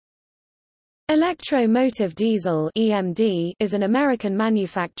Electro-Motive Diesel (EMD) is an American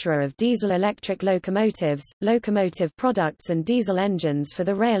manufacturer of diesel-electric locomotives, locomotive products and diesel engines for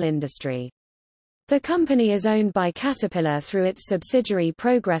the rail industry. The company is owned by Caterpillar through its subsidiary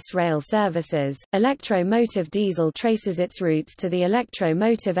Progress Rail Services. Electro-Motive Diesel traces its roots to the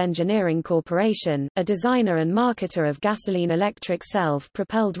Electro-Motive Engineering Corporation, a designer and marketer of gasoline-electric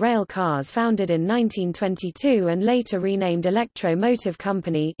self-propelled rail cars founded in 1922 and later renamed Electro-Motive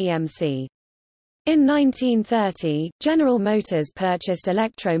Company (EMC). In 1930, General Motors purchased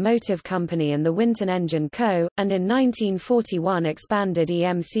Electro-Motive Company and the Winton Engine Co., and in 1941 expanded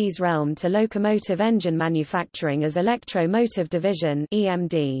EMC's realm to locomotive engine manufacturing as Electro-Motive Division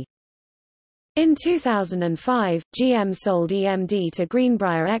 (EMD). In 2005, GM sold EMD to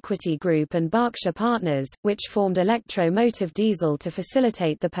Greenbrier Equity Group and Berkshire Partners, which formed Electro-Motive Diesel to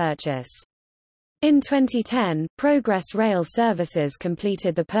facilitate the purchase. In 2010, Progress Rail Services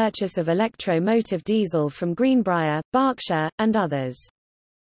completed the purchase of Electro-Motive Diesel from Greenbrier, Berkshire, and others.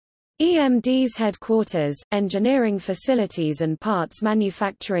 EMD's headquarters, engineering facilities and parts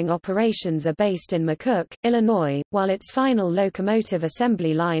manufacturing operations are based in McCook, Illinois, while its final locomotive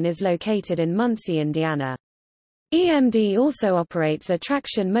assembly line is located in Muncie, Indiana. EMD also operates a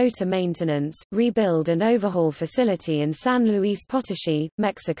traction motor maintenance, rebuild and overhaul facility in San Luis Potosí,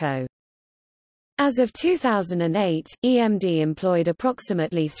 Mexico. As of 2008, EMD employed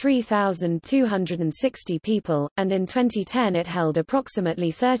approximately 3,260 people, and in 2010 it held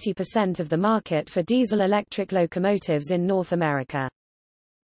approximately 30% of the market for diesel-electric locomotives in North America.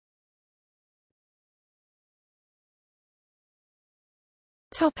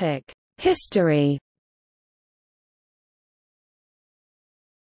 History.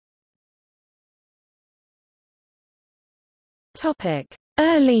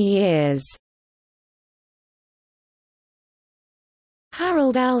 Early years.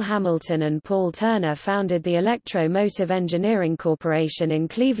 Harold L. Hamilton and Paul Turner founded the Electro-Motive Engineering Corporation in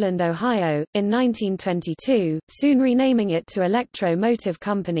Cleveland, Ohio, in 1922, soon renaming it to Electro-Motive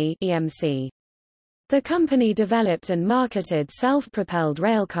Company (EMC). The company developed and marketed self-propelled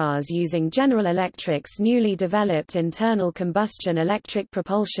railcars using General Electric's newly developed internal combustion electric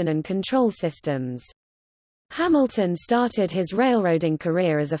propulsion and control systems. Hamilton started his railroading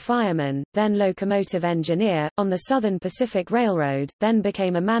career as a fireman, then locomotive engineer, on the Southern Pacific Railroad, then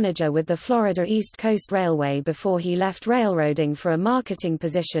became a manager with the Florida East Coast Railway before he left railroading for a marketing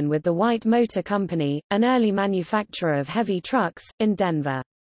position with the White Motor Company, an early manufacturer of heavy trucks, in Denver.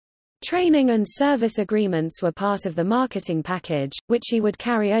 Training and service agreements were part of the marketing package, which he would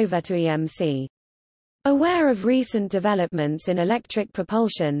carry over to EMC. Aware of recent developments in electric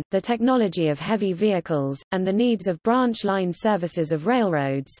propulsion, the technology of heavy vehicles, and the needs of branch line services of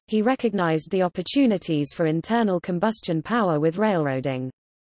railroads, he recognized the opportunities for internal combustion power with railroading.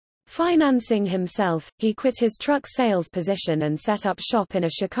 Financing himself, he quit his truck sales position and set up shop in a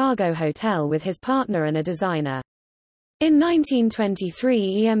Chicago hotel with his partner and a designer. In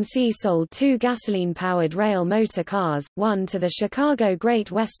 1923 EMC sold two gasoline-powered rail motor cars, one to the Chicago Great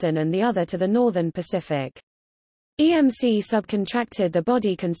Western and the other to the Northern Pacific. EMC subcontracted the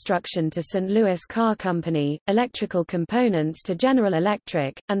body construction to St. Louis Car Company, electrical components to General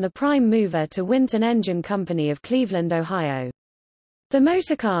Electric, and the prime mover to Winton Engine Company of Cleveland, Ohio. The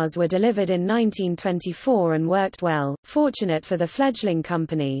motorcars were delivered in 1924 and worked well, fortunate for the fledgling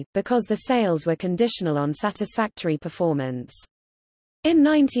company, because the sales were conditional on satisfactory performance. In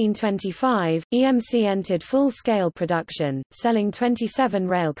 1925, EMC entered full-scale production, selling 27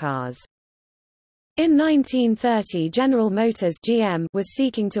 railcars. In 1930 General Motors (GM) was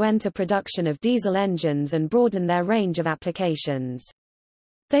seeking to enter production of diesel engines and broaden their range of applications.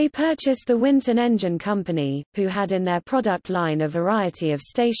 They purchased the Winton Engine Company, who had in their product line a variety of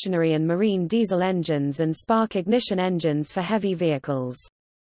stationary and marine diesel engines and spark ignition engines for heavy vehicles.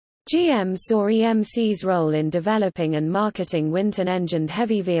 GM saw EMC's role in developing and marketing Winton-engined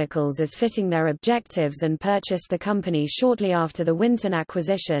heavy vehicles as fitting their objectives and purchased the company shortly after the Winton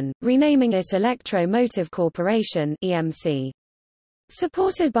acquisition, renaming it Electro-Motive Corporation (EMC).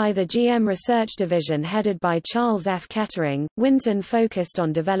 Supported by the GM Research Division headed by Charles F. Kettering, Winton focused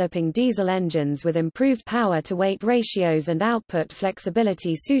on developing diesel engines with improved power-to-weight ratios and output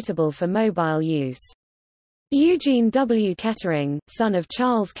flexibility suitable for mobile use. Eugene W. Kettering, son of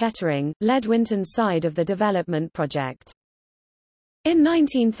Charles Kettering, led Winton's side of the development project. In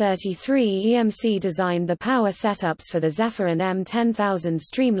 1933 EMC designed the power setups for the Zephyr and M10000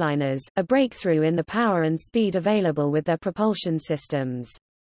 streamliners, a breakthrough in the power and speed available with their propulsion systems.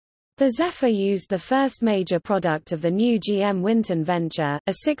 The Zephyr used the first major product of the new GM Winton venture,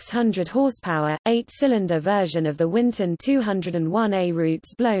 a 600 horsepower, 8-cylinder version of the Winton 201A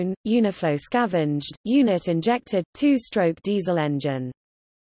roots blown, uniflow scavenged, unit-injected, 2-stroke diesel engine.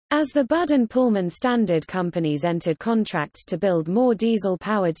 As the Budd and Pullman Standard companies entered contracts to build more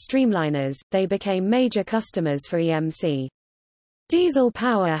diesel-powered streamliners, they became major customers for EMC. Diesel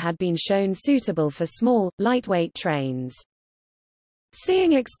power had been shown suitable for small, lightweight trains.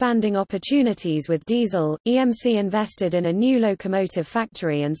 Seeing expanding opportunities with diesel, EMC invested in a new locomotive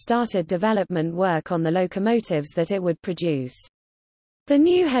factory and started development work on the locomotives that it would produce. The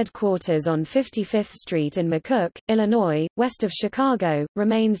new headquarters on 55th Street in McCook, Illinois, west of Chicago,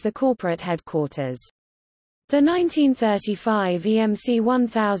 remains the corporate headquarters. The 1935 EMC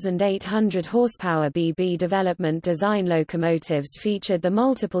 1,800 horsepower BB development design locomotives featured the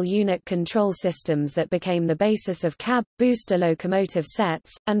multiple unit control systems that became the basis of cab, booster locomotive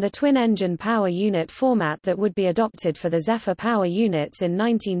sets, and the twin-engine power unit format that would be adopted for the Zephyr power units in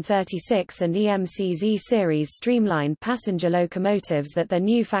 1936 and EMC's E-Series streamlined passenger locomotives that their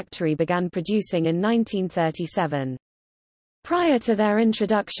new factory began producing in 1937. Prior to their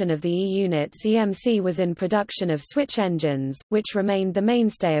introduction of the E-units, EMC was in production of switch engines, which remained the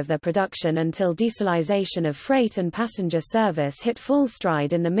mainstay of their production until dieselization of freight and passenger service hit full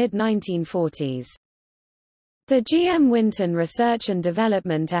stride in the mid-1940s. The GM Winton research and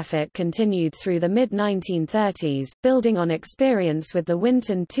development effort continued through the mid-1930s, building on experience with the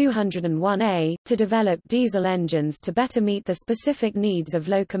Winton 201A, to develop diesel engines to better meet the specific needs of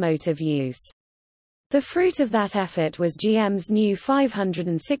locomotive use. The fruit of that effort was GM's new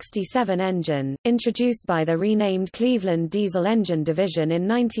 567 engine, introduced by the renamed Cleveland Diesel Engine Division in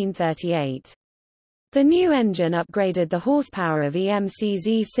 1938. The new engine upgraded the horsepower of EMC's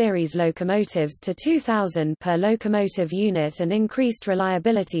E-Series locomotives to 2,000 per locomotive unit and increased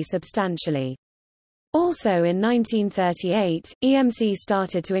reliability substantially. Also in 1938, EMC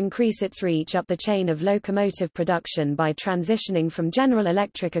started to increase its reach up the chain of locomotive production by transitioning from General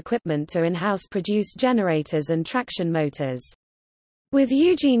Electric equipment to in-house produced generators and traction motors. With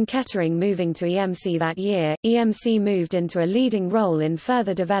Eugene Kettering moving to EMC that year, EMC moved into a leading role in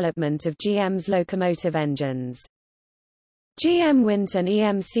further development of GM's locomotive engines. GM Winton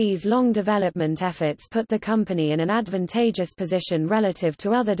EMC's long development efforts put the company in an advantageous position relative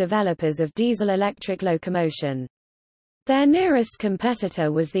to other developers of diesel-electric locomotion. Their nearest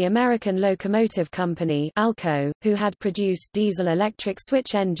competitor was the American Locomotive Company (ALCO), who had produced diesel-electric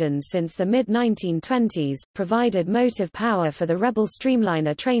switch engines since the mid-1920s, provided motive power for the Rebel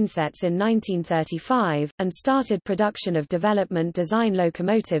Streamliner trainsets in 1935, and started production of development design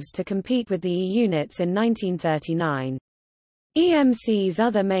locomotives to compete with the E-units in 1939. EMC's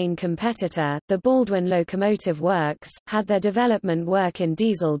other main competitor, the Baldwin Locomotive Works, had their development work in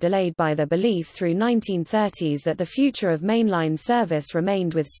diesel delayed by the belief through 1930s that the future of mainline service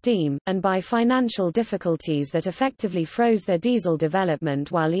remained with steam, and by financial difficulties that effectively froze their diesel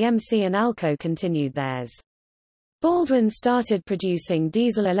development while EMC and ALCO continued theirs. Baldwin started producing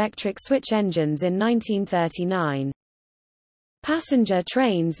diesel-electric switch engines in 1939. Passenger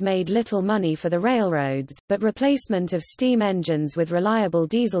trains made little money for the railroads, but replacement of steam engines with reliable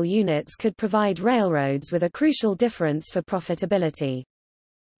diesel units could provide railroads with a crucial difference for profitability.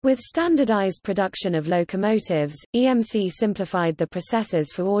 With standardized production of locomotives, EMC simplified the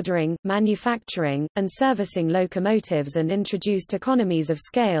processes for ordering, manufacturing, and servicing locomotives and introduced economies of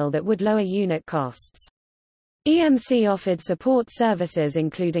scale that would lower unit costs. EMC offered support services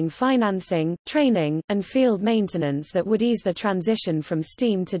including financing, training, and field maintenance that would ease the transition from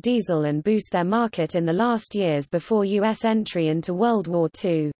steam to diesel and boost their market in the last years before U.S. entry into World War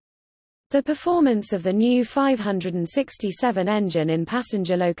II. The performance of the new 567 engine in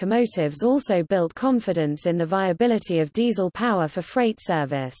passenger locomotives also built confidence in the viability of diesel power for freight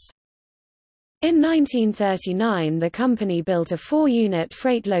service. In 1939 the company built a 4-unit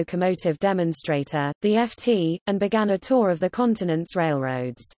freight locomotive demonstrator, the FT, and began a tour of the continent's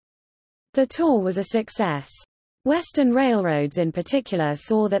railroads. The tour was a success. Western railroads in particular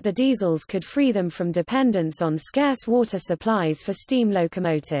saw that the diesels could free them from dependence on scarce water supplies for steam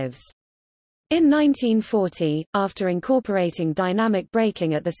locomotives. In 1940, after incorporating dynamic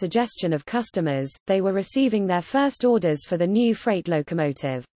braking at the suggestion of customers, they were receiving their first orders for the new freight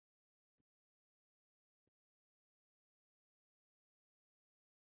locomotive.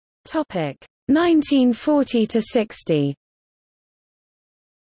 1940 to 60.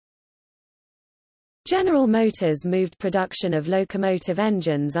 General Motors moved production of locomotive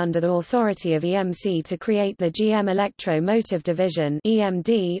engines under the authority of EMC to create the GM Electro-Motive Division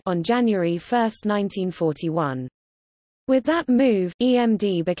 (EMD) on January 1, 1941. With that move,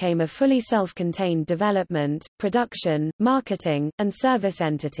 EMD became a fully self-contained development, production, marketing, and service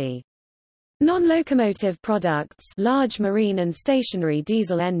entity. Non-locomotive products, large marine and stationary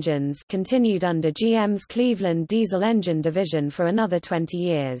diesel engines, continued under GM's Cleveland diesel engine division for another 20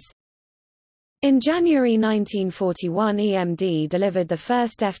 years. In January 1941, EMD delivered the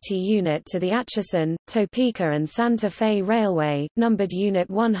first FT unit to the Atchison, Topeka and Santa Fe Railway, numbered Unit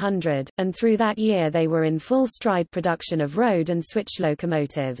 100, and through that year they were in full stride production of road and switch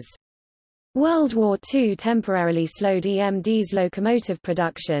locomotives. World War II temporarily slowed EMD's locomotive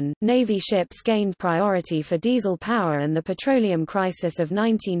production, Navy ships gained priority for diesel power, and the petroleum crisis of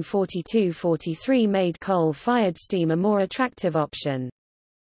 1942–43 made coal-fired steam a more attractive option.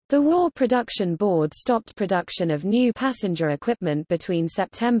 The War Production Board stopped production of new passenger equipment between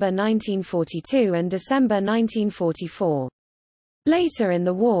September 1942 and December 1944. Later in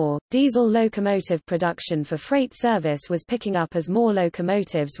the war, diesel locomotive production for freight service was picking up as more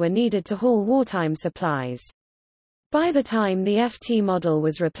locomotives were needed to haul wartime supplies. By the time the FT model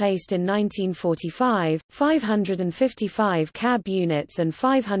was replaced in 1945, 555 cab units and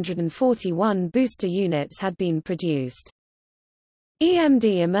 541 booster units had been produced.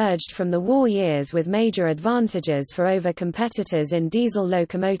 EMD emerged from the war years with major advantages over competitors in diesel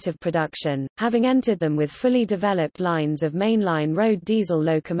locomotive production, having entered them with fully developed lines of mainline road diesel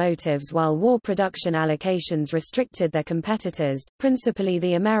locomotives, while war production allocations restricted their competitors, principally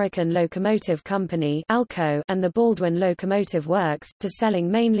the American Locomotive Company (ALCO) and the Baldwin Locomotive Works, to selling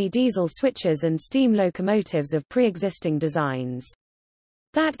mainly diesel switches and steam locomotives of pre-existing designs.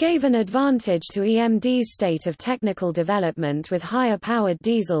 That gave an advantage to EMD's state of technical development with higher-powered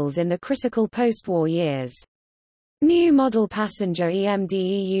diesels in the critical post-war years. New model passenger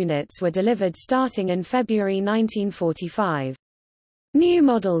EMDE units were delivered starting in February 1945. New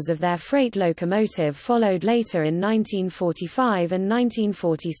models of their freight locomotive followed later in 1945 and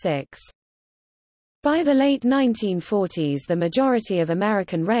 1946. By the late 1940s, the majority of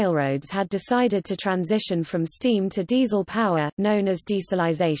American railroads had decided to transition from steam to diesel power, known as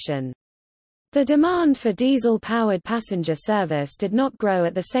dieselization. The demand for diesel-powered passenger service did not grow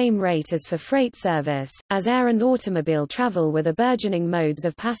at the same rate as for freight service, as air and automobile travel were the burgeoning modes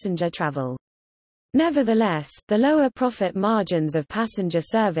of passenger travel. Nevertheless, the lower profit margins of passenger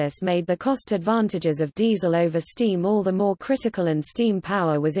service made the cost advantages of diesel over steam all the more critical, and steam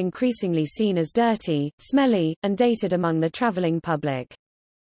power was increasingly seen as dirty, smelly, and dated among the traveling public.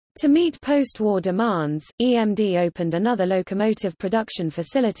 To meet post-war demands, EMD opened another locomotive production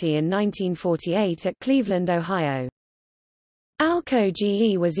facility in 1948 at Cleveland, Ohio. ALCO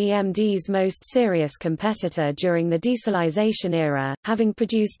GE was EMD's most serious competitor during the dieselization era, having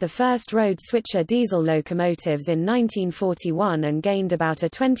produced the first road switcher diesel locomotives in 1941 and gained about a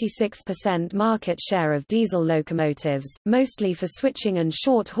 26% market share of diesel locomotives, mostly for switching and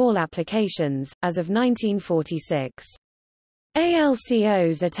short-haul applications, as of 1946.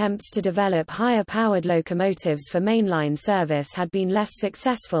 ALCO's attempts to develop higher-powered locomotives for mainline service had been less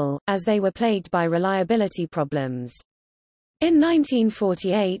successful, as they were plagued by reliability problems. In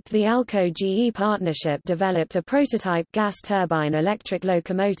 1948, the ALCO-GE partnership developed a prototype gas turbine electric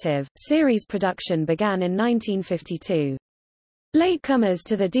locomotive. Series production began in 1952. Latecomers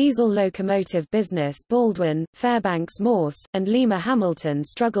to the diesel locomotive business, Baldwin, Fairbanks Morse, and Lima Hamilton,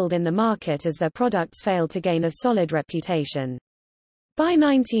 struggled in the market as their products failed to gain a solid reputation. By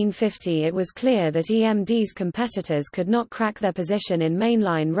 1950 it was clear that EMD's competitors could not crack their position in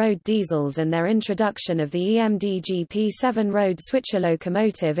mainline road diesels, and their introduction of the EMD GP7 road switcher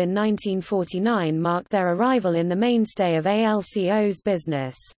locomotive in 1949 marked their arrival in the mainstay of ALCO's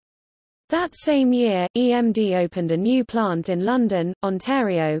business. That same year, EMD opened a new plant in London,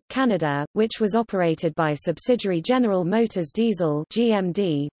 Ontario, Canada, which was operated by subsidiary General Motors Diesel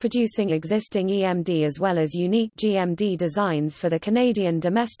 (GMD), producing existing EMD as well as unique GMD designs for the Canadian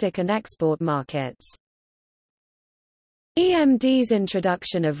domestic and export markets. EMD's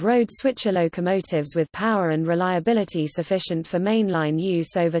introduction of road switcher locomotives with power and reliability sufficient for mainline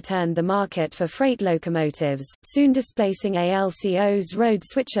use overturned the market for freight locomotives, soon displacing ALCO's road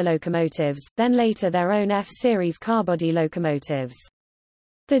switcher locomotives, then later their own F-series carbody locomotives.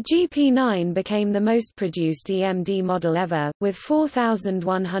 The GP9 became the most produced EMD model ever, with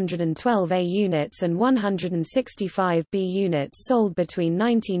 4,112 A units and 165 B units sold between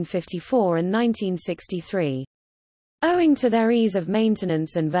 1954 and 1963. Owing to their ease of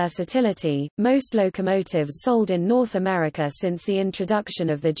maintenance and versatility, most locomotives sold in North America since the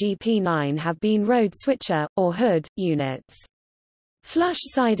introduction of the GP9 have been road switcher, or hood, units.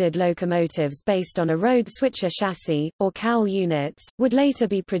 Flush-sided locomotives based on a road switcher chassis, or CAL units, would later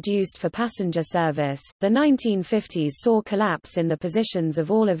be produced for passenger service. The 1950s saw collapse in the positions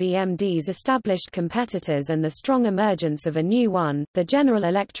of all of EMD's established competitors and the strong emergence of a new one, the General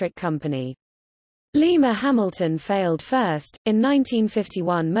Electric Company. Lima Hamilton failed first, in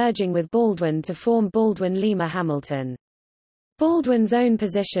 1951 merging with Baldwin to form Baldwin-Lima Hamilton. Baldwin's own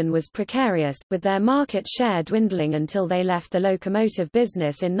position was precarious, with their market share dwindling until they left the locomotive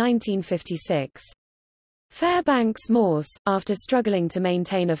business in 1956. Fairbanks Morse, after struggling to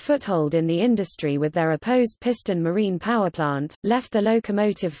maintain a foothold in the industry with their opposed piston marine power plant, left the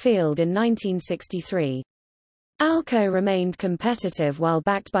locomotive field in 1963. Alco remained competitive while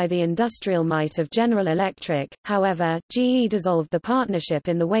backed by the industrial might of General Electric. However, GE dissolved the partnership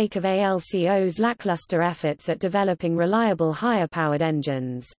in the wake of ALCO's lackluster efforts at developing reliable higher-powered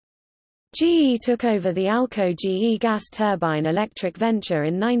engines. GE took over the Alco-GE gas turbine electric venture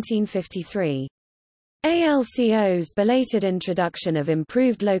in 1953. ALCO's belated introduction of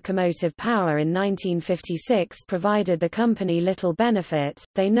improved locomotive power in 1956 provided the company little benefit.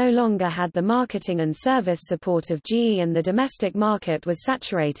 They no longer had the marketing and service support of GE, and the domestic market was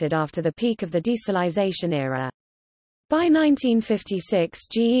saturated after the peak of the dieselization era. By 1956,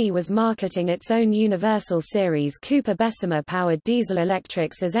 GE was marketing its own Universal Series Cooper Bessemer-powered diesel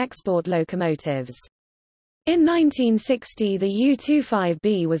electrics as export locomotives. In 1960, the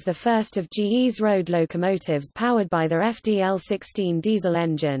U-25B was the first of GE's road locomotives powered by their FDL-16 diesel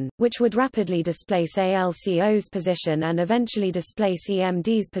engine, which would rapidly displace ALCO's position and eventually displace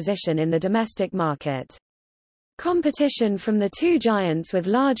EMD's position in the domestic market. Competition from the two giants with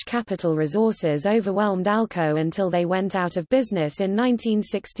large capital resources overwhelmed Alco until they went out of business in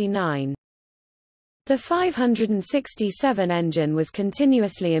 1969. The 567 engine was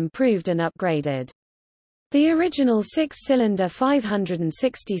continuously improved and upgraded. The original six-cylinder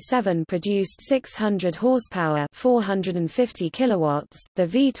 567 produced 600 horsepower, 450 kilowatts, the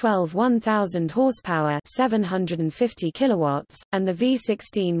V12 1000 horsepower, 750 kilowatts, and the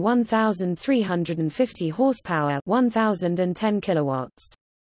V16 1350 horsepower, 1010 kilowatts.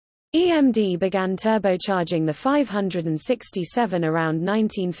 EMD began turbocharging the 567 around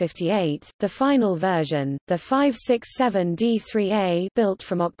 1958. The final version, the 567D3A, built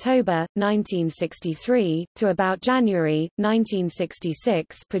from October 1963 to about January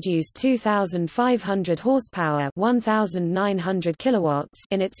 1966, produced 2500 horsepower, 1900 kilowatts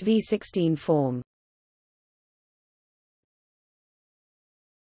in its V16 form.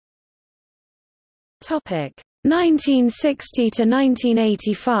 Topic: 1960 to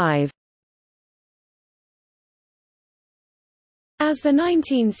 1985. As the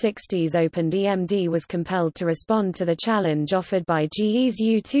 1960s opened, EMD was compelled to respond to the challenge offered by GE's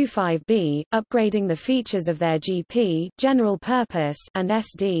U-25B, upgrading the features of their GP general purpose and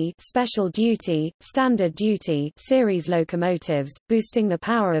SD special duty, standard duty series locomotives, boosting the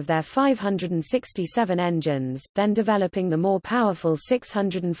power of their 567 engines, then developing the more powerful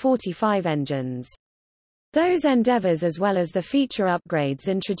 645 engines. Those endeavors as well as the feature upgrades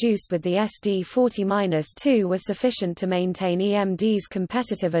introduced with the SD40-2 were sufficient to maintain EMD's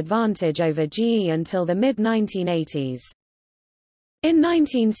competitive advantage over GE until the mid-1980s. In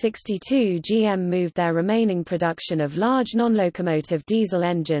 1962, GM moved their remaining production of large non-locomotive diesel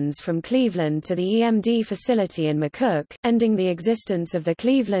engines from Cleveland to the EMD facility in McCook, ending the existence of the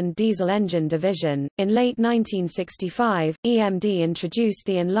Cleveland Diesel Engine Division. In late 1965, EMD introduced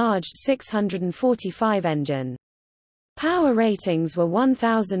the enlarged 645 engine. Power ratings were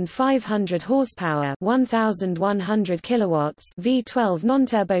 1,500 horsepower, 1,100 kilowatts, V12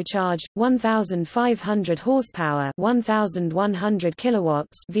 non-turbocharged, 1,500 horsepower, 1,100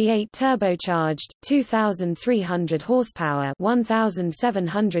 kilowatts, V8 turbocharged, 2,300 horsepower,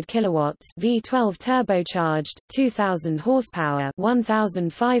 1,700 kilowatts, V12 turbocharged, 2,000 horsepower,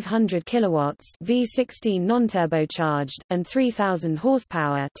 1,500 kilowatts, V16 non-turbocharged, and 3,000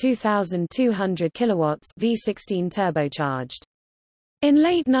 horsepower, 2,200 kilowatts, V16 turbocharged. In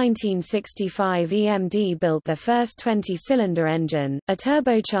late 1965, EMD built their first 20-cylinder engine, a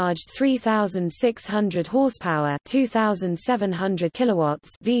turbocharged 3,600 horsepower, 2,700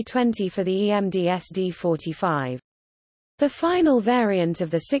 kilowatts V20 for the EMD SD45. The final variant of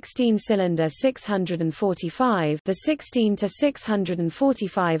the 16-cylinder 645, the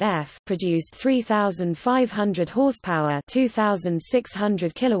 16-645F, produced 3,500 horsepower,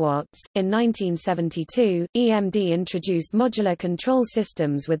 2,600 kilowatts. In 1972, EMD introduced modular control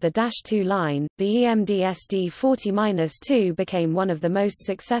systems with the -2 line. The EMD SD40-2 became one of the most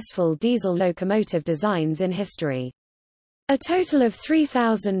successful diesel locomotive designs in history. A total of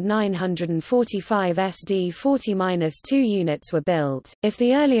 3,945 SD40-2 units were built. If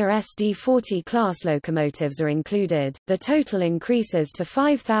the earlier SD40 class locomotives are included, the total increases to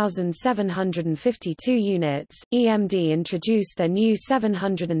 5,752 units. EMD introduced their new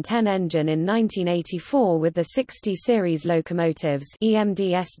 710 engine in 1984 with the 60 series locomotives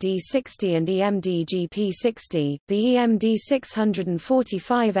EMD SD60 and EMD GP60. The EMD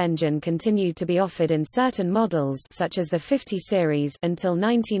 645 engine continued to be offered in certain models such as the 50 series until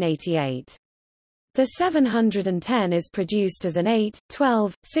 1988. The 710 is produced as an 8,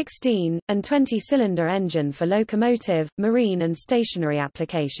 12, 16, and 20-cylinder engine for locomotive, marine and stationary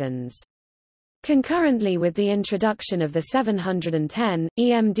applications. Concurrently with the introduction of the 710,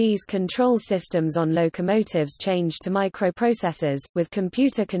 EMD's control systems on locomotives changed to microprocessors, with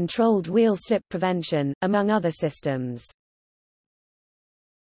computer-controlled wheel slip prevention, among other systems.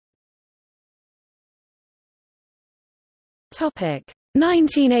 Topic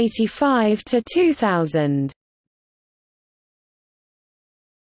 1985 to 2000.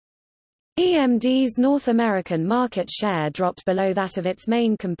 EMD's North American market share dropped below that of its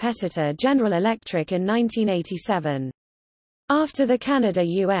main competitor General Electric in 1987. After the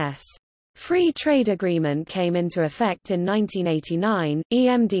Canada-US Free Trade Agreement came into effect in 1989,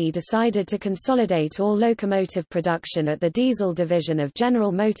 EMD decided to consolidate all locomotive production at the diesel division of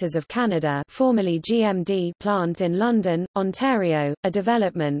General Motors of Canada, formerly GMD, plant in London, Ontario, a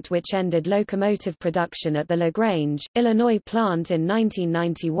development which ended locomotive production at the La Grange, Illinois plant in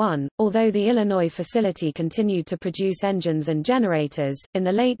 1991. Although the Illinois facility continued to produce engines and generators, in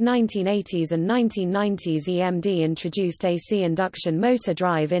the late 1980s and 1990s EMD introduced AC induction motor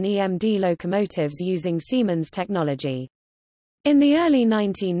drive in EMD locomotives using Siemens technology. In the early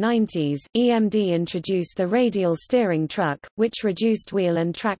 1990s, EMD introduced the radial steering truck, which reduced wheel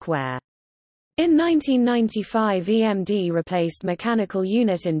and track wear. In 1995 EMD replaced mechanical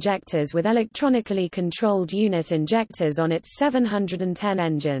unit injectors with electronically controlled unit injectors on its 710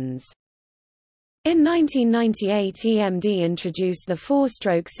 engines. In 1998 EMD introduced the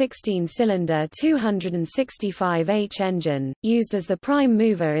 4-stroke 16-cylinder 265H engine, used as the prime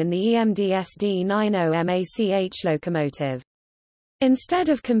mover in the EMD SD90 MACH locomotive. Instead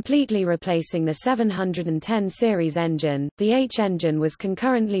of completely replacing the 710 series engine, the H engine was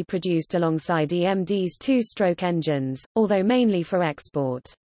concurrently produced alongside EMD's 2-stroke engines, although mainly for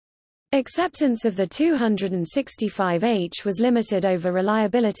export. Acceptance of the 265H was limited over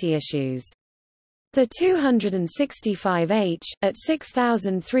reliability issues. The 265H, at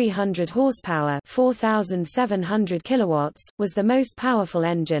 6,300 horsepower (4,700 kilowatts), was the most powerful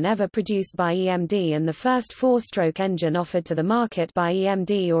engine ever produced by EMD and the first 4-stroke engine offered to the market by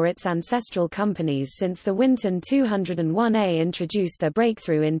EMD or its ancestral companies since the Winton 201A introduced their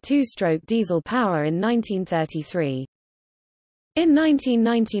breakthrough in 2-stroke diesel power in 1933. In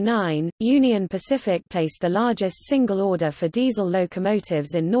 1999, Union Pacific placed the largest single order for diesel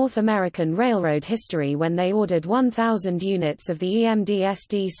locomotives in North American railroad history when they ordered 1,000 units of the EMD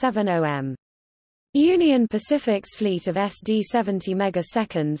SD70M. Union Pacific's fleet of SD70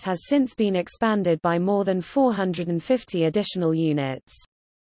 megaseconds has since been expanded by more than 450 additional units.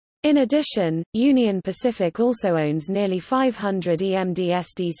 In addition, Union Pacific also owns nearly 500 EMD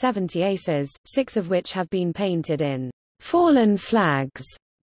SD70 Aces, 6 of which have been painted in fallen flags,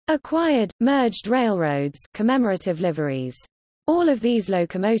 acquired, merged railroads, commemorative liveries. All of these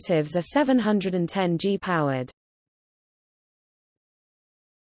locomotives are 710G powered.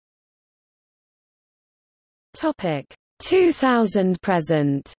 Topic 2000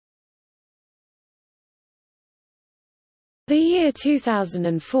 present. The year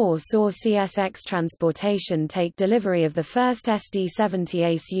 2004 saw CSX Transportation take delivery of the first SD70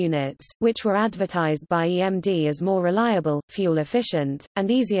 ACE units, which were advertised by EMD as more reliable, fuel-efficient,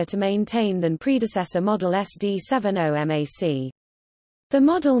 and easier to maintain than predecessor model SD70 MAC. The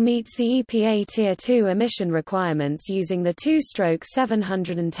model meets the EPA Tier 2 emission requirements using the 2-stroke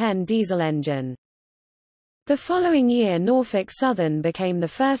 710 diesel engine. The following year Norfolk Southern became the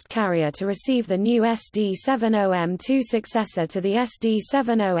first carrier to receive the new SD70M2 successor to the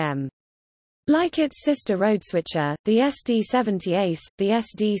SD70M. Like its sister roadswitcher, the SD70 ACE, the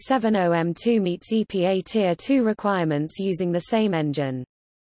SD70M2 meets EPA Tier 2 requirements using the same engine.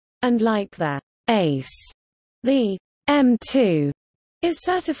 And like the ACE, the M2 is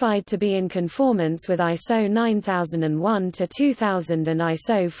certified to be in conformance with ISO 9001-2000 and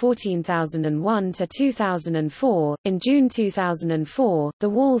ISO 14001-2004. In June 2004, The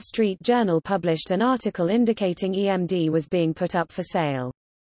Wall Street Journal published an article indicating EMD was being put up for sale.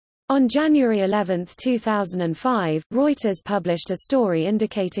 On January 11, 2005, Reuters published a story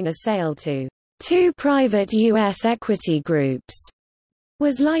indicating a sale to two private U.S. equity groups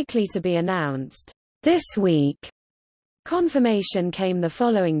was likely to be announced this week. Confirmation came the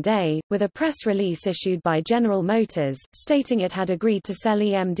following day, with a press release issued by General Motors, stating it had agreed to sell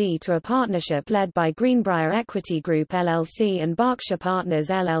EMD to a partnership led by Greenbrier Equity Group LLC and Berkshire Partners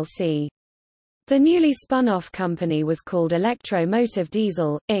LLC. The newly spun-off company was called Electro-Motive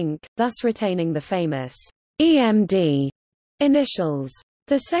Diesel, Inc., thus retaining the famous EMD initials.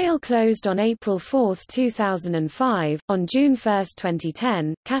 The sale closed on April 4, 2005. On June 1,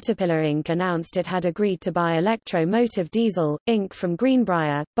 2010, Caterpillar Inc. announced it had agreed to buy Electro-Motive Diesel, Inc. from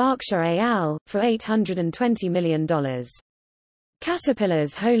Greenbrier, Berkshire al., for $820 million.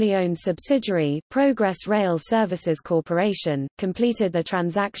 Caterpillar's wholly owned subsidiary, Progress Rail Services Corporation, completed the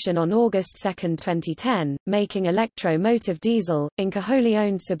transaction on August 2, 2010, making Electro-Motive Diesel, Inc. a wholly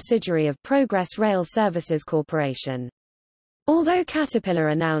owned subsidiary of Progress Rail Services Corporation. Although Caterpillar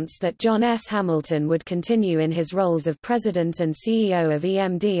announced that John S. Hamilton would continue in his roles of president and CEO of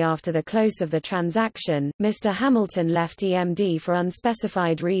EMD after the close of the transaction, Mr. Hamilton left EMD for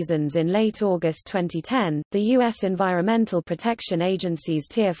unspecified reasons in late August 2010. The U.S. Environmental Protection Agency's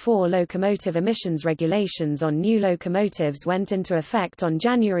Tier 4 locomotive emissions regulations on new locomotives went into effect on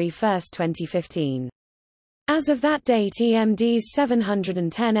January 1, 2015. As of that date, EMD's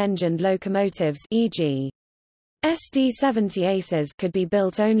 710-engined locomotives, e.g. SD-70 Aces, could be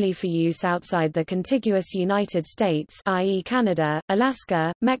built only for use outside the contiguous United States, i.e. Canada,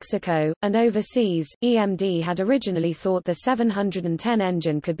 Alaska, Mexico, and overseas. EMD had originally thought the 710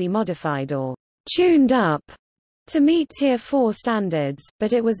 engine could be modified or tuned up to meet Tier 4 standards,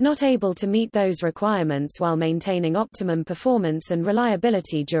 but it was not able to meet those requirements while maintaining optimum performance and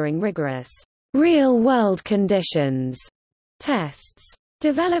reliability during rigorous real-world conditions tests.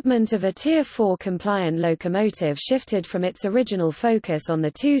 Development of a Tier 4 compliant locomotive shifted from its original focus on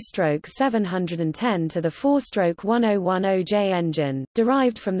the two-stroke 710 to the four-stroke 1010J engine,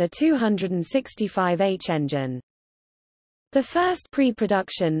 derived from the 265H engine. The first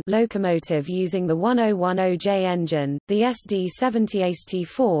pre-production locomotive using the 1010J engine, the SD-70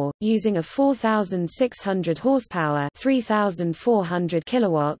 ST4, using a 4,600 horsepower, 3,400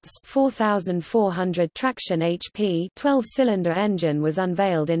 kilowatts, 4,400 traction HP, 12-cylinder engine, was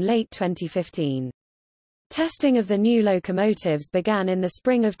unveiled in late 2015. Testing of the new locomotives began in the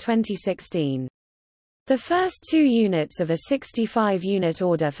spring of 2016. The first 2 units of a 65-unit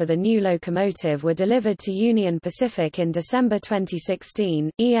order for the new locomotive were delivered to Union Pacific in December 2016.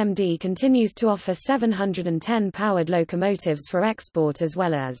 EMD continues to offer 710-powered locomotives for export as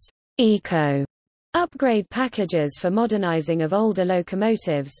well as eco upgrade packages for modernizing of older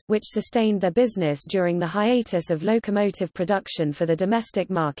locomotives, which sustained their business during the hiatus of locomotive production for the domestic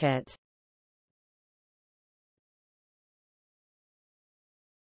market.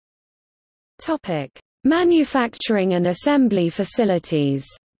 Topic: Manufacturing and assembly facilities.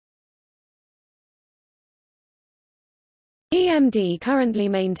 EMD currently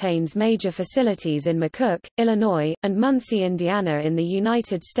maintains major facilities in McCook, Illinois, and Muncie, Indiana in the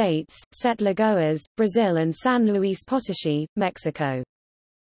United States, Sete Lagoas, Brazil, and San Luis Potosí, Mexico.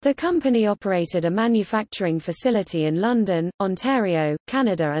 The company operated a manufacturing facility in London, Ontario,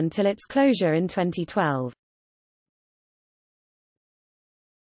 Canada until its closure in 2012.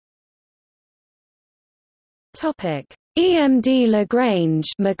 EMD La Grange,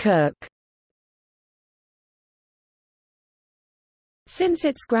 McCook. Since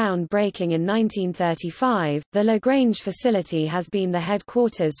its groundbreaking in 1935, the La Grange facility has been the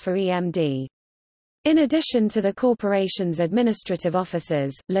headquarters for EMD. In addition to the corporation's administrative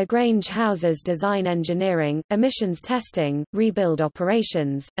offices, La Grange houses design engineering, emissions testing, rebuild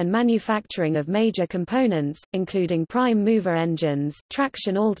operations, and manufacturing of major components, including prime mover engines,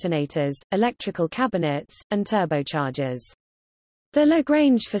 traction alternators, electrical cabinets, and turbochargers. The La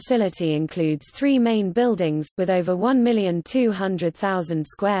Grange facility includes 3 main buildings, with over 1,200,000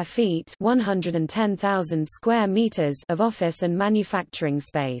 square feet (110,000 square meters) of office and manufacturing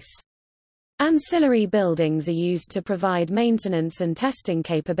space. Ancillary buildings are used to provide maintenance and testing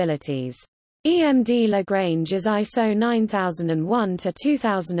capabilities. EMD La Grange is ISO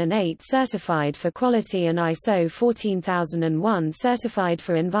 9001-2008 certified for quality and ISO 14001 certified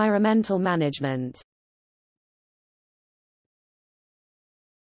for environmental management.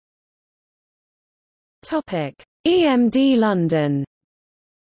 EMD London.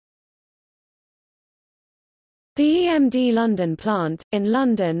 The EMD London plant, in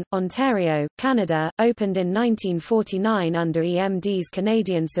London, Ontario, Canada, opened in 1949 under EMD's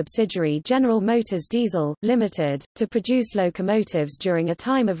Canadian subsidiary General Motors Diesel, Limited, to produce locomotives during a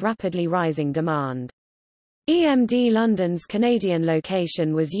time of rapidly rising demand. EMD London's Canadian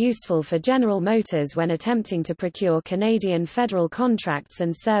location was useful for General Motors when attempting to procure Canadian federal contracts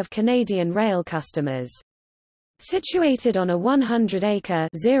and serve Canadian rail customers. Situated on a 100-acre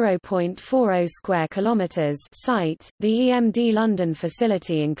 (0.40 square kilometers) site, the EMD London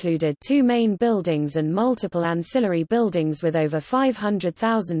facility included two main buildings and multiple ancillary buildings with over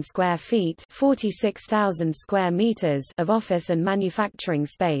 500,000 square feet (46,000 square meters) of office and manufacturing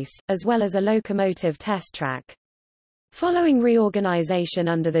space, as well as a locomotive test track. Following reorganization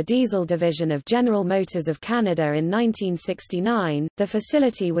under the diesel division of General Motors of Canada in 1969, the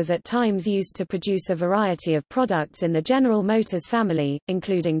facility was at times used to produce a variety of products in the General Motors family,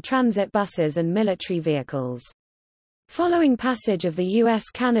 including transit buses and military vehicles. Following passage of the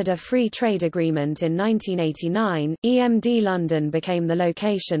U.S.-Canada Free Trade Agreement in 1989, EMD London became the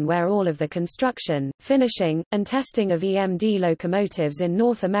location where all of the construction, finishing, and testing of EMD locomotives in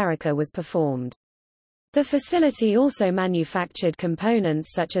North America was performed. The facility also manufactured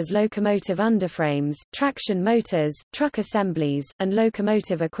components such as locomotive underframes, traction motors, truck assemblies, and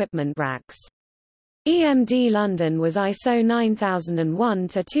locomotive equipment racks. EMD London was ISO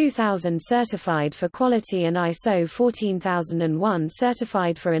 9001-2000 certified for quality and ISO 14001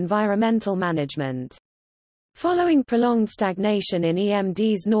 certified for environmental management. Following prolonged stagnation in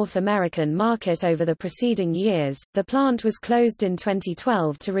EMD's North American market over the preceding years, the plant was closed in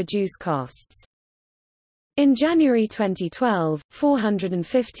 2012 to reduce costs. In January 2012,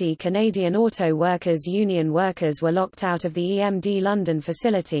 450 Canadian Auto Workers Union workers were locked out of the EMD London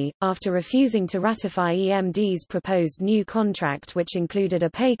facility, after refusing to ratify EMD's proposed new contract, which included a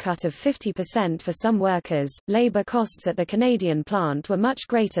pay cut of 50% for some workers. Labour costs at the Canadian plant were much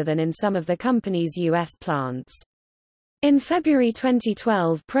greater than in some of the company's U.S. plants. In February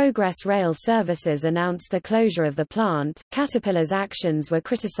 2012, Progress Rail Services announced the closure of the plant. Caterpillar's actions were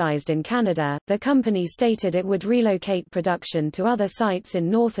criticized in Canada. The company stated it would relocate production to other sites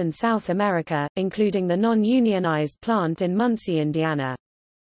in North and South America, including the non-unionized plant in Muncie, Indiana.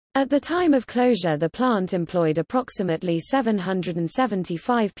 At the time of closure, the plant employed approximately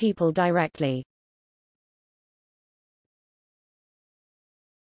 775 people directly.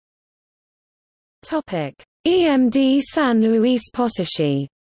 Topic: EMD San Luis Potosí.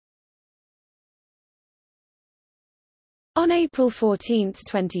 On April 14,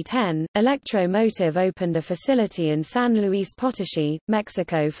 2010, Electro-Motive opened a facility in San Luis Potosí,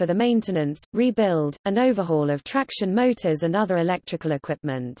 Mexico for the maintenance, rebuild, and overhaul of traction motors and other electrical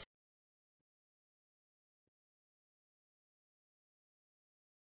equipment.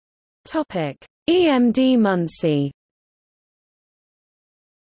 EMD Muncie.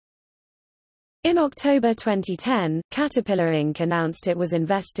 In October 2010, Caterpillar Inc. announced it was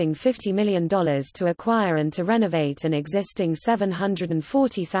investing $50 million to acquire and to renovate an existing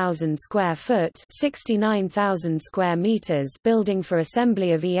 740,000 square foot (69,000 square meters) building for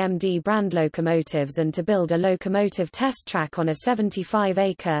assembly of EMD brand locomotives and to build a locomotive test track on a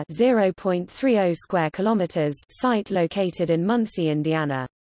 75-acre (0.30 square kilometers) site located in Muncie, Indiana.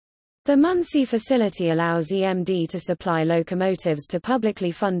 The Muncie facility allows EMD to supply locomotives to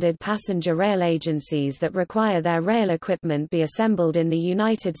publicly funded passenger rail agencies that require their rail equipment be assembled in the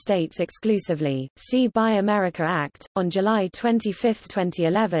United States exclusively. See Buy America Act. On July 25,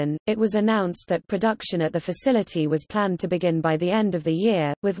 2011, it was announced that production at the facility was planned to begin by the end of the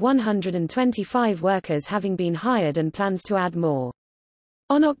year, with 125 workers having been hired and plans to add more.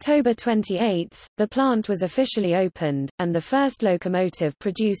 On October 28, the plant was officially opened, and the first locomotive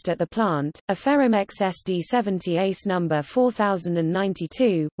produced at the plant, a Ferromex SD70 Ace number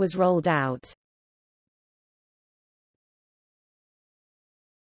 4092, was rolled out.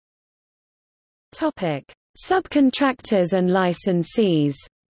 Topic: Subcontractors and licensees.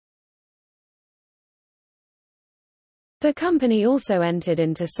 The company also entered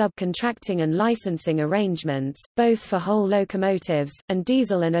into subcontracting and licensing arrangements, both for whole locomotives, and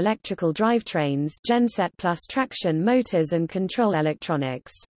diesel and electrical drivetrains, genset plus traction motors and control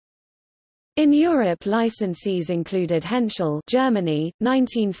electronics. In Europe, licensees included Henschel, Germany,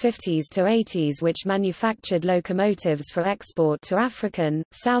 1950s to 80s, which manufactured locomotives for export to African,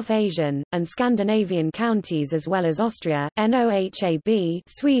 South Asian, and Scandinavian counties, as well as Austria, NOHAB,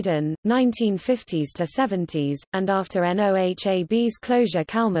 Sweden, 1950s to 70s, and after NOHAB's closure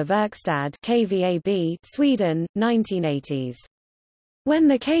Kalmar Verkstad, KVAB, Sweden, 1980s. When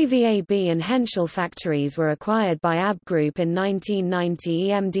the KVAB and Henschel factories were acquired by AB Group in 1990,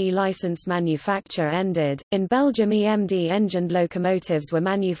 EMD license manufacture ended. In Belgium, EMD engined locomotives were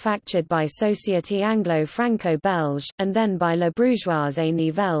manufactured by Société Anglo-Franco-Belge, and then by La Bourgeoise et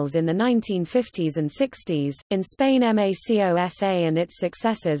Nivelles in the 1950s and 60s. In Spain, MACOSA and its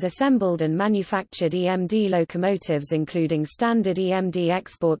successors assembled and manufactured EMD locomotives, including standard EMD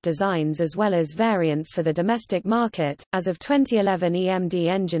export designs as well as variants for the domestic market. As of 2011,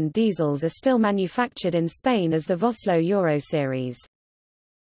 EMD-engined diesels are still manufactured in Spain as the Voslo Euro series.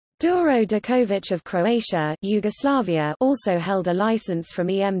 Đuro Đurković of Croatia, Yugoslavia, also held a license from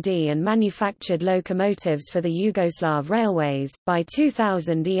EMD and manufactured locomotives for the Yugoslav railways. By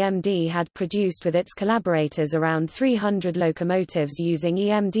 2000, EMD had produced with its collaborators around 300 locomotives using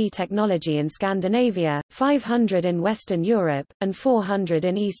EMD technology in Scandinavia, 500 in Western Europe, and 400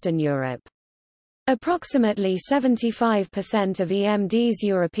 in Eastern Europe. Approximately 75% of EMD's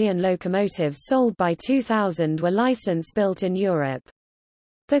European locomotives sold by 2000 were license-built in Europe.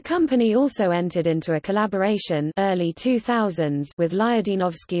 The company also entered into a collaboration early 2000s with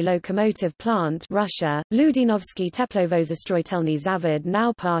Lyadinovsky Locomotive Plant Russia, Ludinovsky Teplovozostroitelny Zavod,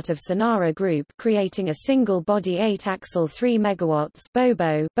 now part of Sonara Group, creating a single-body 8-axle 3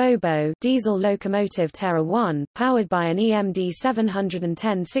 MW Bobo diesel locomotive Terra 1, powered by an EMD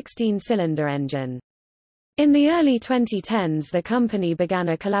 710 16-cylinder engine. In the early 2010s, the company began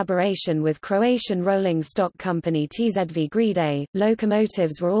a collaboration with Croatian rolling stock company TZV Gride.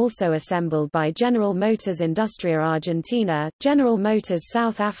 Locomotives were also assembled by General Motors Industria Argentina, General Motors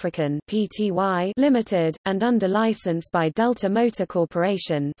South African (PTY) Limited, and under license by Delta Motor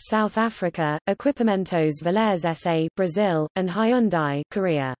Corporation South Africa, Equipamentos Valeres SA Brazil, and Hyundai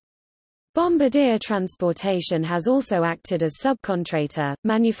Korea. Bombardier Transportation has also acted as subcontractor,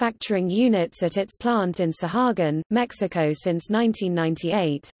 manufacturing units at its plant in Sahagan, Mexico since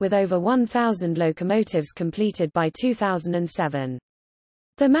 1998, with over 1,000 locomotives completed by 2007.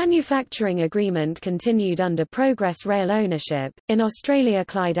 The manufacturing agreement continued under Progress Rail ownership. In Australia,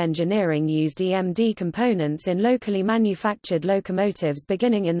 Clyde Engineering used EMD components in locally manufactured locomotives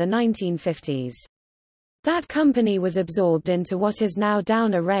beginning in the 1950s. That company was absorbed into what is now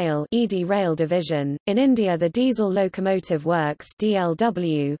Downer Rail (ED Rail) division. In India, the Diesel Locomotive Works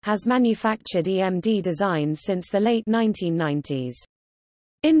 (DLW) has manufactured EMD designs since the late 1990s.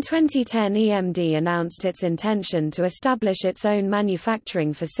 In 2010, EMD announced its intention to establish its own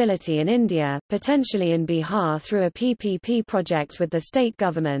manufacturing facility in India, potentially in Bihar through a PPP project with the state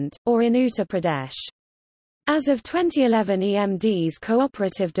government, or in Uttar Pradesh. As of 2011, EMD's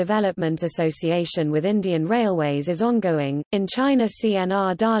Cooperative Development Association with Indian Railways is ongoing. In China,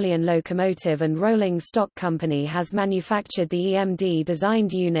 CNR Dalian Locomotive and Rolling Stock Company has manufactured the EMD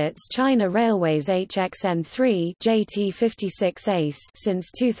designed units China Railways HXN3 JT56 ACE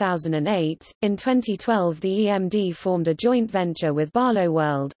since 2008. In 2012, the EMD formed a joint venture with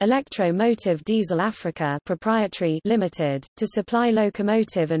Barloworld, Electro-Motive Diesel Africa Proprietary Limited, to supply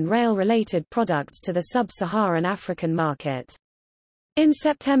locomotive and rail-related products to the sub-Saharan African market. In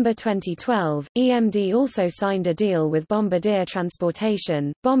September 2012, EMD also signed a deal with Bombardier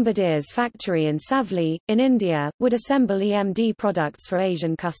Transportation. Bombardier's factory in Savli, in India, would assemble EMD products for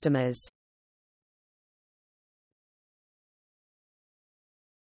Asian customers.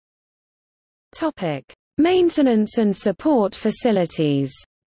 Topic: Maintenance and support facilities.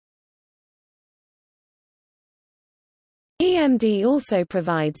 EMD also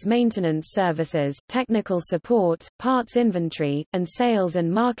provides maintenance services, technical support, parts inventory, and sales and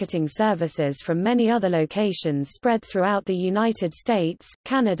marketing services from many other locations spread throughout the United States,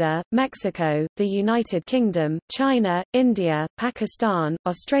 Canada, Mexico, the United Kingdom, China, India, Pakistan,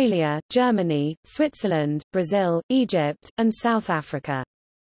 Australia, Germany, Switzerland, Brazil, Egypt, and South Africa.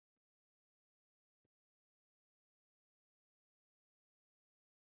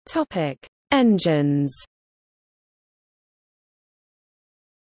 Topic: Engines.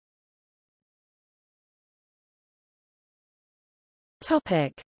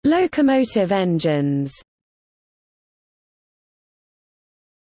 Topic: Locomotive engines.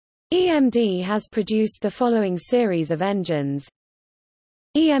 EMD has produced the following series of engines: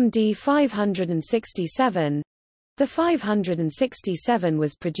 EMD 567. The 567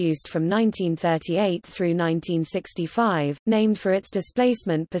 was produced from 1938 through 1965, named for its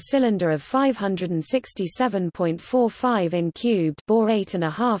displacement per cylinder of 567.45 in cubed, bore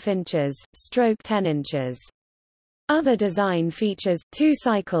 8.5 inches, stroke 10 inches. Other design features: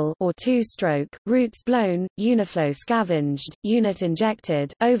 two-cycle or two-stroke, roots blown, uniflow scavenged, unit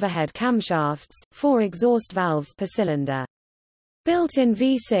injected, overhead camshafts, 4 exhaust valves per cylinder. Built in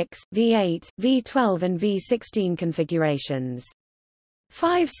V6, V8, V12 and V16 configurations.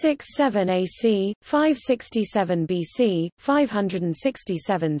 567 AC, 567 BC,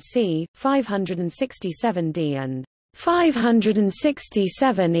 567 C, 567 D and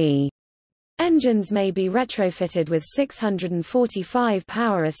 567 E. Engines may be retrofitted with 645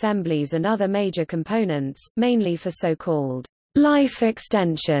 power assemblies and other major components, mainly for so-called life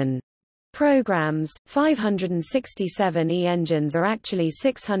extension programs. 567E engines are actually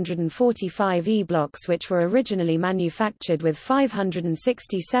 645E blocks which were originally manufactured with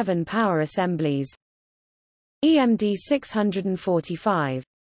 567 power assemblies. EMD 645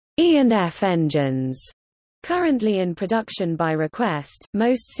 E and F engines. Currently in production by request,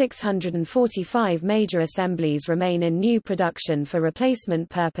 most 645 major assemblies remain in new production for replacement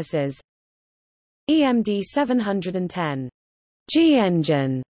purposes. EMD 710 G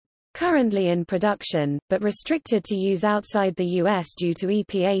engine. Currently in production, but restricted to use outside the U.S. due to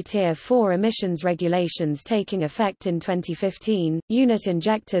EPA Tier 4 emissions regulations taking effect in 2015, unit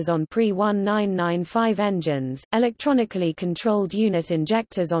injectors on pre-1995 engines, electronically controlled unit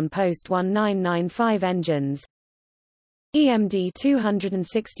injectors on post-1995 engines. EMD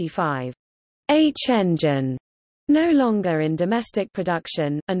 265 H engine. No longer in domestic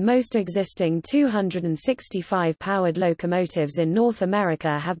production, and most existing 265 powered locomotives in North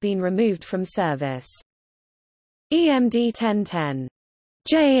America have been removed from service. EMD 1010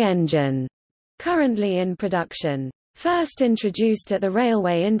 J engine. Currently in production. First introduced at the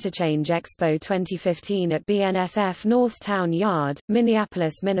Railway Interchange Expo 2015 at BNSF Northtown Yard,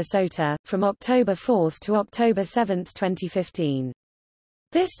 Minneapolis, Minnesota, from October 4 to October 7, 2015.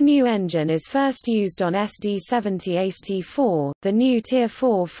 This new engine is first used on SD70 AST4, the new Tier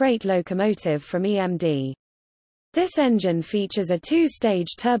 4 freight locomotive from EMD. This engine features a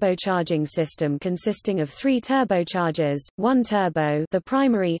two-stage turbocharging system consisting of 3 turbochargers, one turbo, the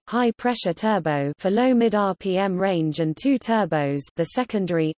primary, high-pressure turbo for low-mid RPM range, and 2 turbos, the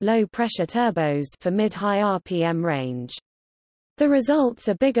secondary, low-pressure turbos for mid-high RPM range. The results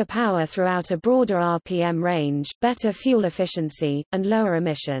are bigger power throughout a broader RPM range, better fuel efficiency, and lower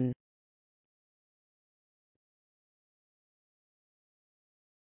emission.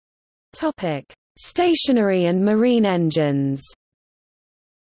 Topic: Stationary and marine engines.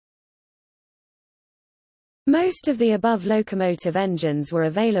 Most of the above locomotive engines were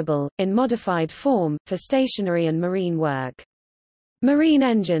available, in modified form, for stationary and marine work. Marine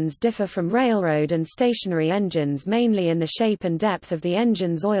engines differ from railroad and stationary engines mainly in the shape and depth of the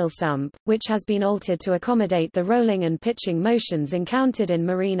engine's oil sump, which has been altered to accommodate the rolling and pitching motions encountered in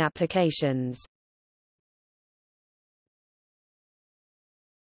marine applications.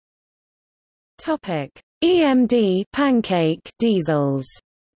 EMD pancake diesels.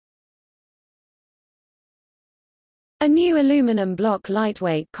 A new aluminum block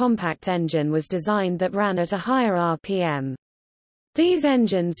lightweight compact engine was designed that ran at a higher RPM. These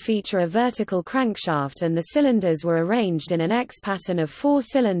engines feature a vertical crankshaft and the cylinders were arranged in an X pattern of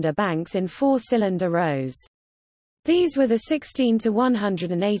 4-cylinder banks in 4-cylinder rows. These were the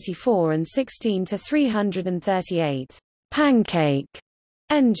 16-184 and 16-338 pancake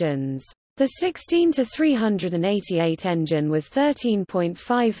engines. The 16-388 engine was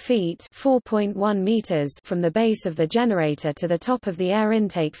 13.5 feet (4.1 meters) from the base of the generator to the top of the air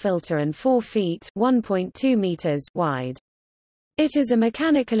intake filter and 4 feet (1.2 meters) wide. It is a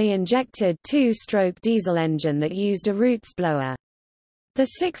mechanically injected 2-stroke diesel engine that used a roots blower. The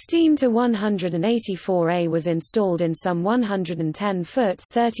 16-184A was installed in some 110-foot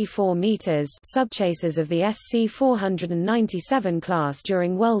 (34 meters) subchases of the SC-497 class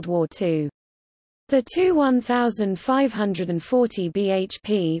during World War II. The two 1,540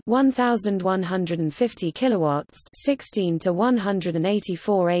 bhp 1,150 kilowatts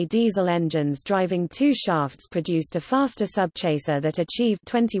 16-184A diesel engines driving 2 shafts produced a faster subchaser that achieved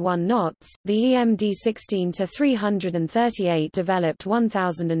 21 knots. The EMD 16-338 developed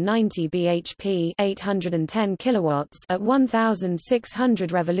 1,090 bhp 810 kilowatts at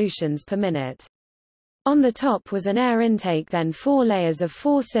 1,600 revolutions per minute. On the top was an air intake, then 4 layers of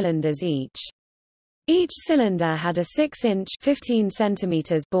 4 cylinders each. Each cylinder had a 6-inch (15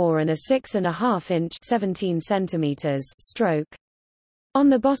 centimeters) bore and a 6.5-inch (17 centimeters) stroke. On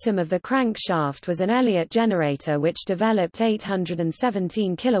the bottom of the crankshaft was an Elliott generator which developed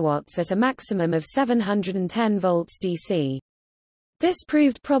 817 kilowatts at a maximum of 710 volts DC. This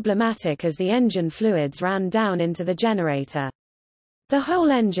proved problematic as the engine fluids ran down into the generator. The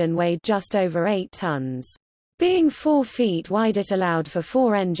whole engine weighed just over 8 tons. Being 4 feet wide, it allowed for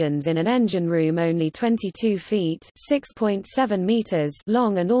 4 engines in an engine room only 22 feet (6.7 meters)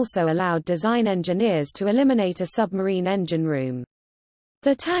 long, and also allowed design engineers to eliminate a submarine engine room.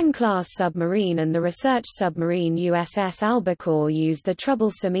 The Tang-class submarine and the research submarine USS Albacore used the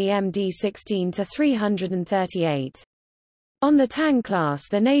troublesome EMD 16-338. On the Tang-class,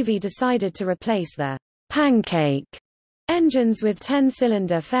 the Navy decided to replace the pancake engines with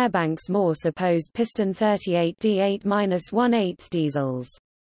 10-cylinder Fairbanks Morse opposed piston 38 D8-1/8 diesels.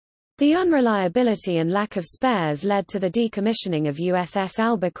 The unreliability and lack of spares led to the decommissioning of USS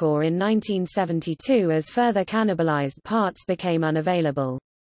Albacore in 1972 as further cannibalized parts became unavailable.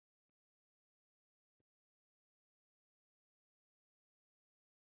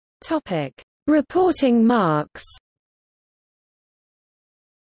 Topic: Reporting marks.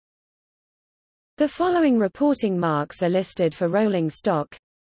 The following reporting marks are listed for rolling stock: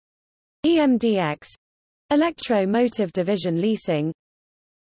 EMDX, Electro-Motive Division Leasing;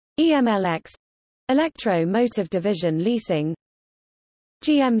 EMLX, Electro-Motive Division Leasing;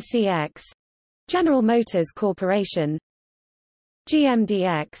 GMCX, General Motors Corporation;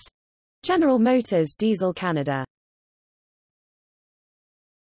 GMDX, General Motors Diesel Canada.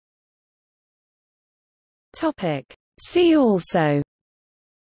 Topic: See also: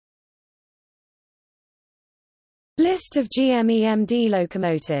 List of GM EMD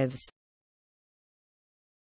locomotives.